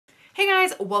Hey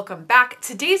guys, welcome back.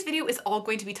 Today's video is all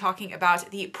going to be talking about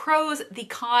the pros, the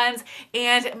cons,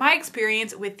 and my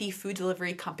experience with the food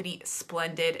delivery company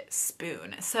Splendid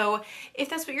Spoon. So if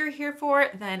that's what you're here for,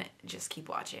 then just keep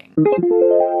watching.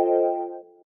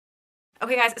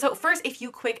 Okay guys, so first a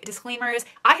few quick disclaimers.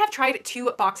 I have tried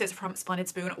 2 boxes from Splendid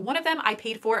Spoon. One of them I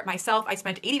paid for myself. I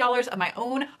spent $80 of my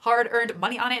own hard-earned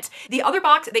money on it. The other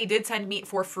box they did send me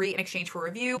for free in exchange for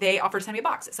a review. They offered to send me a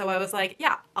box, so I was like,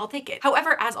 yeah, I'll take it.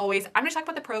 However, as always, I'm gonna talk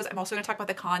about the pros. I'm also gonna talk about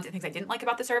the cons and things I didn't like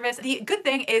about the service. The good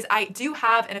thing is I do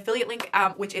have an affiliate link,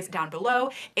 which is down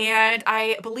below, and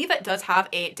I believe it does have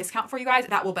a discount for you guys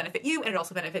that will benefit you, and it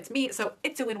also benefits me, so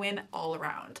it's a win-win all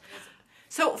around.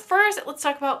 So first, let's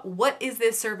talk about what is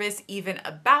this service even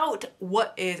about?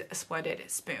 What is Splendid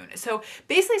Spoon? So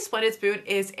basically Splendid Spoon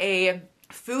is a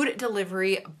food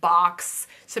delivery box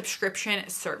subscription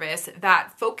service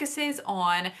that focuses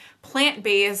on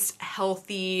plant-based,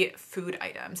 healthy food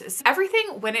items.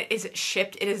 Everything, when it is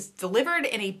shipped, it is delivered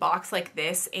in a box like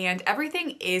this, and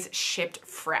everything is shipped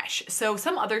fresh. So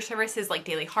some other services like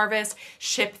Daily Harvest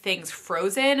ship things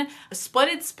frozen.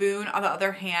 Splendid Spoon, on the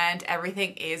other hand,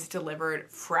 everything is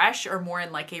delivered fresh or more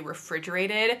in like a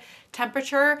refrigerated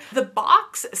temperature. The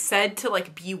box said to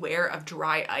like beware of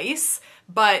dry ice,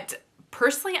 but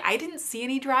personally, I didn't see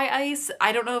any dry ice.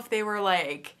 I don't know if they were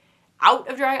like out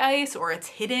of dry ice or it's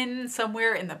hidden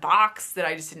somewhere in the box that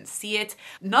I just didn't see it.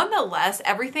 Nonetheless,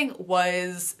 everything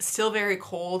was still very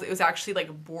cold. It was actually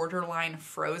like borderline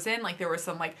frozen. Like there were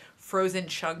some like frozen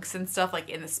chunks and stuff like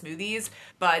in the smoothies,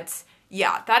 but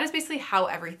yeah, that is basically how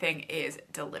everything is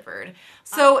delivered.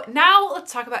 So now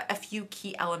let's talk about a few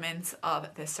key elements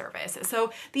of this service.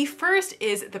 So the first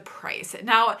is the price.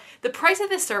 Now, the price of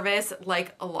this service,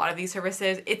 like a lot of these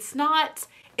services, it's not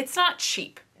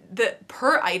cheap. The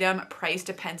per item price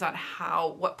depends on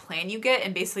what plan you get,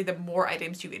 and basically the more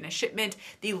items you get in a shipment,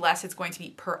 the less it's going to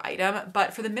be per item.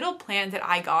 But for the middle plan that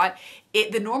I got,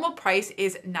 the normal price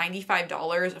is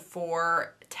 $95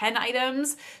 for 10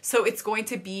 items. So it's going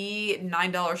to be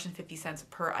 $9.50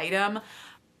 per item.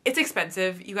 It's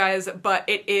expensive, you guys, but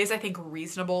it is, I think,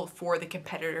 reasonable for the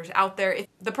competitors out there.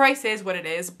 The price is what it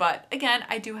is, but again,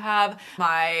 I do have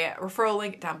my referral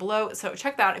link down below, so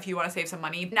check that out if you want to save some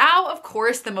money. Now, of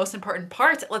course, the most important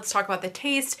part, let's talk about the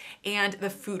taste and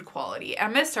the food quality.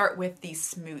 I'm going to start with the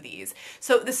smoothies.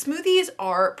 So the smoothies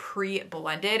are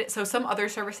pre-blended. So some other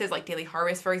services like Daily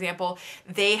Harvest, for example,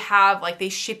 they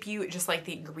ship you just like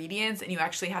the ingredients and you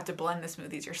actually have to blend the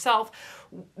smoothies yourself.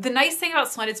 The nice thing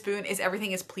about Splendid Spoon is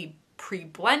everything is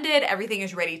pre-blended. Everything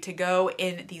is ready to go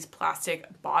in these plastic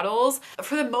bottles.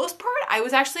 For the most part, I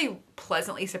was actually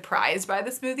pleasantly surprised by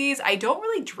the smoothies. I don't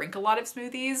really drink a lot of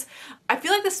smoothies. I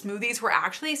feel like the smoothies were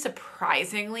actually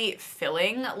surprisingly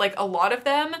filling. Like a lot of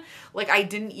them, like I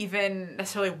didn't even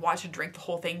necessarily want to drink the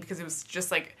whole thing because it was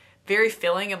just like very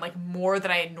filling and like more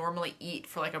than I normally eat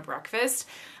for like a breakfast.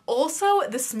 Also,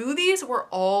 the smoothies were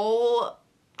all,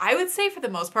 I would say for the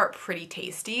most part, pretty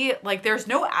tasty. Like there's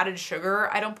no added sugar,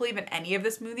 I don't believe, in any of the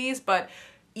smoothies, but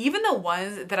even the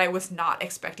ones that I was not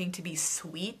expecting to be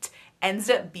sweet ends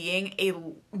up being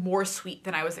more sweet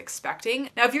than I was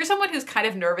expecting. Now, if you're someone who's kind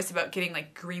of nervous about getting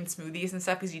like green smoothies and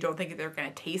stuff because you don't think they're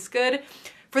gonna taste good,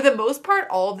 for the most part,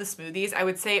 all of the smoothies I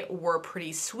would say were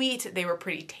pretty sweet. They were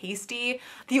pretty tasty.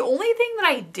 The only thing that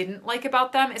I didn't like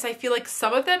about them is I feel like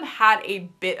some of them had a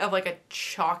bit of like a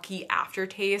chalky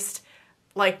aftertaste.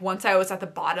 Like once I was at the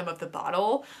bottom of the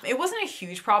bottle. It wasn't a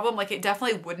huge problem. Like it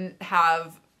definitely wouldn't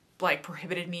have like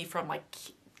prohibited me from like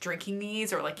drinking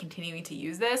these or like continuing to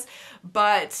use this,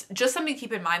 but just something to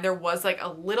keep in mind, there was like a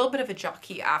little bit of a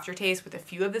chalky aftertaste with a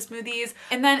few of the smoothies.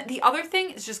 And then the other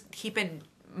thing is just keep in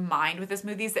mind with the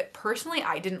smoothies that personally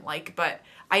I didn't like, but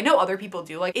I know other people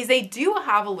do like, is they do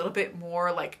have a little bit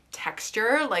more like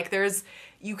texture. Like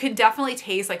you can definitely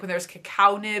taste like when there's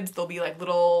cacao nibs, there'll be like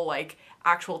little like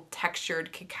actual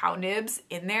textured cacao nibs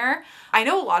in there. I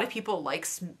know a lot of people like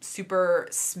super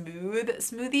smooth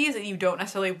smoothies and you don't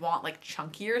necessarily want like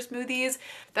chunkier smoothies.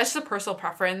 That's just a personal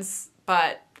preference,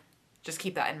 but just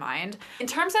keep that in mind. In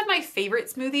terms of my favorite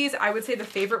smoothies, I would say the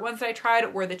favorite ones that I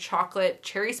tried were the chocolate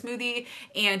cherry smoothie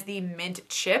and the mint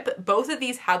chip. Both of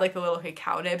these had like the little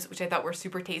cacao nibs, which I thought were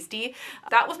super tasty.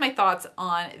 That was my thoughts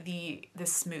on the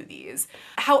smoothies.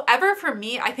 However, for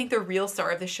me, I think the real star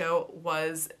of the show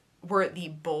were the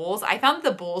bowls. I found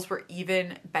the bowls were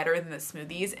even better than the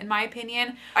smoothies in my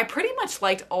opinion. I pretty much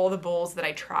liked all the bowls that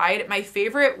I tried. My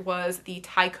favorite was the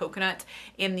Thai coconut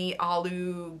and the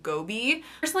aloo gobi.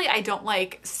 Personally, I don't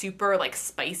like super like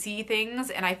spicy things,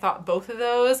 and I thought both of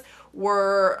those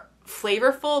were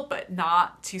flavorful but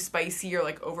not too spicy or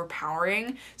like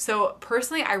overpowering. So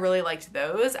personally, I really liked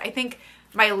those. I think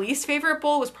My least favorite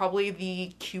bowl was probably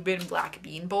the Cuban black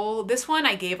bean bowl. This one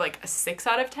I gave like a 6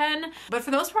 out of 10, but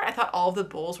for the most part, I thought all of the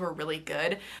bowls were really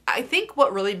good. I think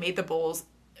what really made the bowls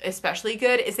especially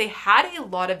good is they had a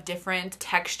lot of different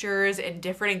textures and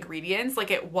different ingredients.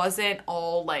 Like it wasn't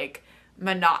all like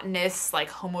monotonous, like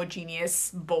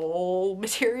homogeneous bowl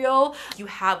material. You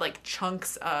had like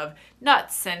chunks of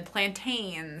nuts and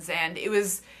plantains, and there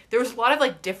was a lot of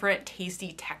like different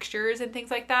tasty textures and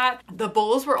things like that. The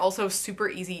bowls were also super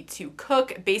easy to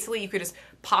cook. Basically, you could just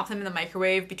pop them in the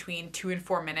microwave between 2 and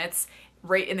 4 minutes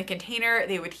right in the container.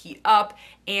 They would heat up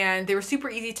and they were super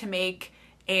easy to make.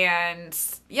 And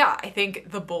yeah, I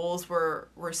think the bowls were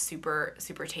super,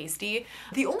 super tasty.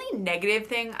 The only negative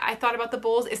thing I thought about the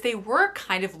bowls is they were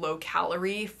kind of low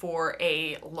calorie for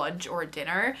a lunch or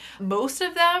dinner. Most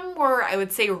of them were, I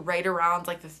would say, right around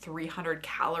like the 300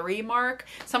 calorie mark.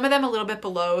 Some of them a little bit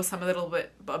below, some a little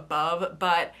bit above,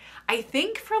 but I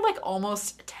think for like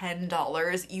almost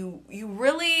 $10, you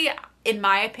really, in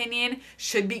my opinion,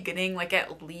 should be getting like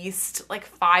at least like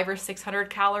 500 or 600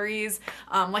 calories.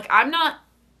 Like I'm not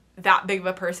that big of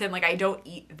a person, like I don't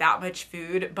eat that much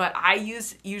food, but I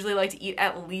usually like to eat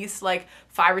at least like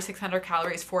 500 or 600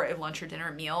 calories for a lunch or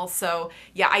dinner meal. So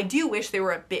yeah, I do wish they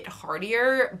were a bit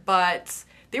heartier, but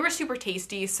they were super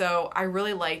tasty, so I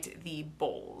really liked the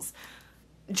bowls.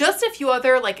 Just a few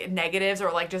other like negatives,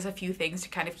 or like just a few things to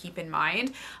kind of keep in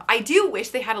mind. I do wish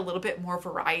they had a little bit more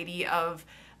variety of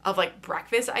like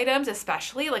breakfast items,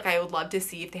 especially. Like I would love to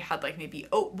see if they had like maybe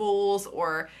oat bowls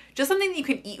or just something that you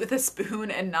can eat with a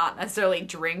spoon and not necessarily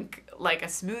drink like a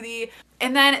smoothie.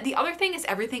 And then the other thing is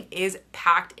everything is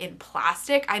packed in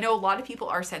plastic. I know a lot of people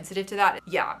are sensitive to that.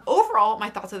 Yeah. Overall, my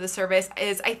thoughts of the service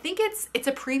is I think it's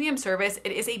a premium service.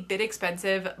 It is a bit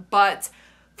expensive, but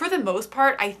for the most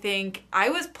part, I think I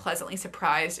was pleasantly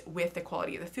surprised with the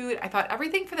quality of the food. I thought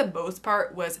everything for the most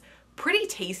part was pretty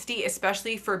tasty,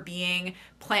 especially for being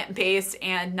plant-based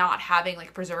and not having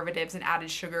like preservatives and added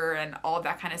sugar and all of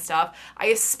that kind of stuff. I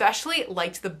especially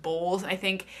liked the bowls. I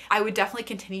think I would definitely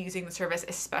continue using the service,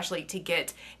 especially to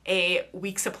get a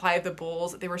week's supply of the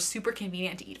bowls. They were super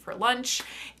convenient to eat for lunch,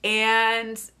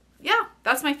 and yeah,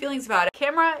 that's my feelings about it.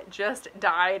 Camera just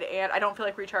died and I don't feel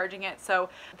like recharging it. So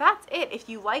that's it. If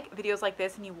you like videos like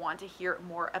this and you want to hear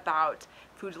more about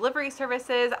food delivery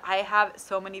services, I have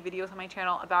so many videos on my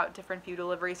channel about different food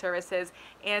delivery services,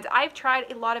 and I've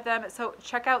tried a lot of them. So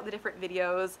check out the different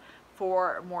videos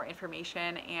for more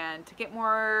information and to get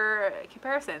more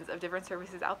comparisons of different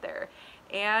services out there.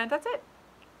 And that's it.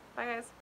 Bye guys.